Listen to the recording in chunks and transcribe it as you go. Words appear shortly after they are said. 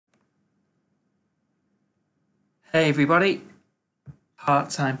Hey everybody,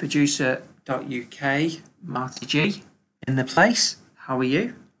 parttimeproducer.uk, Marty G in the place. How are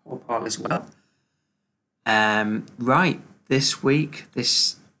you? Hope all is well. Right, this week,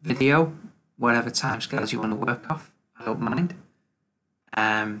 this video, whatever timescales you want to work off, I don't mind.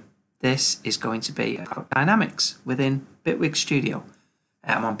 This is going to be about dynamics within Bitwig Studio.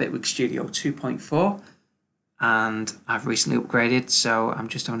 I'm on Bitwig Studio 2.4 and I've recently upgraded, so I'm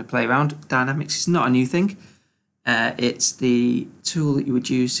just having to play around. Dynamics is not a new thing. It's the tool that you would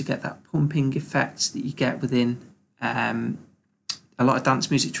use to get that pumping effect that you get within a lot of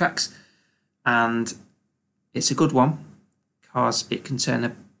dance music tracks, and it's a good one because it can turn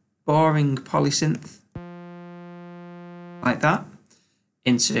a boring polysynth like that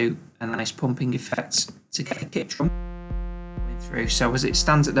into a nice pumping effect to get a kick drum going through. So as it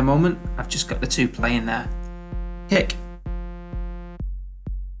stands at the moment, I've just got the two playing there. Kick.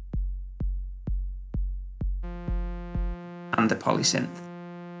 And the polysynth.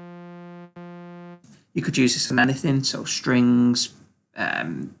 You could use this on anything, so strings,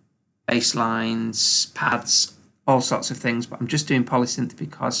 bass lines, pads, all sorts of things, but I'm just doing polysynth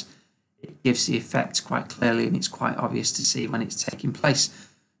because it gives the effect quite clearly and it's quite obvious to see when it's taking place.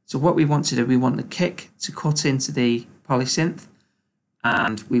 So what we want to do, we want the kick to cut into the polysynth,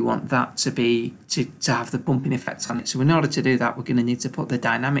 and we want that to be to have the pumping effect on it. So in order to do that, we're going to need to put the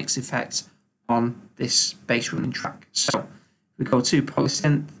dynamics effect on this bass running track. So we go to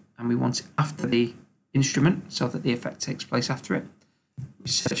polysynth and we want it after the instrument so that the effect takes place after it. We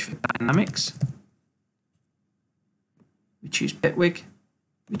search for dynamics. We choose Bitwig.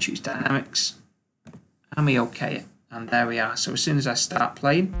 We choose dynamics. And we OK it. And there we are. So as soon as I start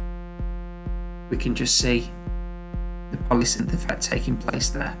playing, we can just see the polysynth effect taking place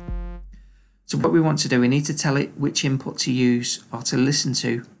there. So what we want to do, we need to tell it which input to use or to listen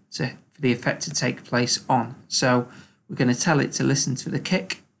to for the effect to take place on. So we're going to tell it to listen to the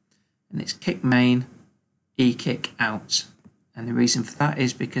kick, and it's kick main, E kick out. And the reason for that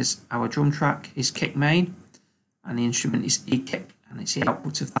is because our drum track is kick main and the instrument is E kick, and it's the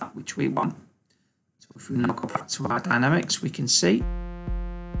output of that which we want. So if we now go back to our dynamics, we can see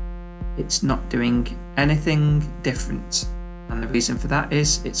it's not doing anything different. And the reason for that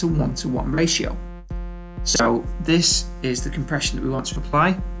is it's a 1-to-1 ratio. So this is the compression that we want to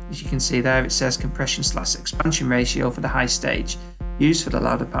apply. As you can see there, it says compression/expansion ratio for the high stage, used for the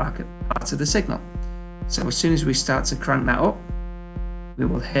louder part of the signal. So as soon as we start to crank that up, we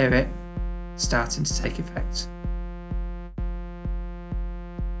will hear it starting to take effect.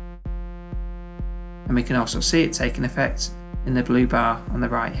 And we can also see it taking effect in the blue bar on the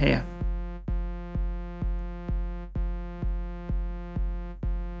right here.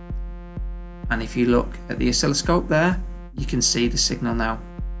 And if you look at the oscilloscope there, you can see the signal now.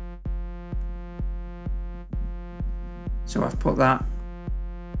 So I've put that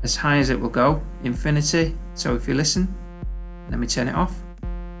as high as it will go, infinity. So if you listen, let me turn it off.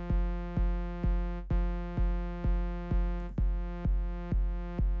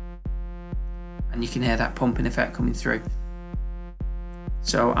 And you can hear that pumping effect coming through.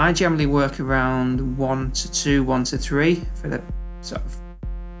 So I generally work around 1 to 2, 1 to 3 for the sort of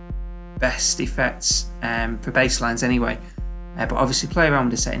best effects for bass lines anyway. But obviously play around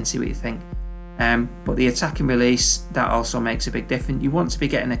with the setting, see what you think. But the attack and release, that also makes a big difference. You want to be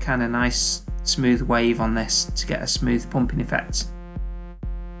getting a kind of nice smooth wave on this to get a smooth pumping effect.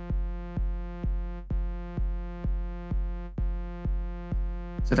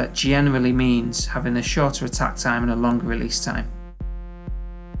 So that generally means having a shorter attack time and a longer release time.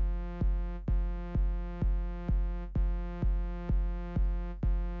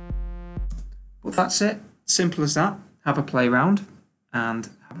 But that's it, simple as that. Have a play around and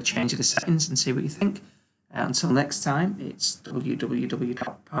have a change of the settings and see what you think. Until next time, it's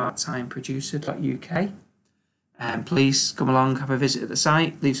www.parttimeproducer.uk. Please come along, have a visit at the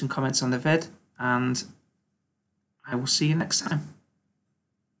site, leave some comments on the vid, and I will see you next time.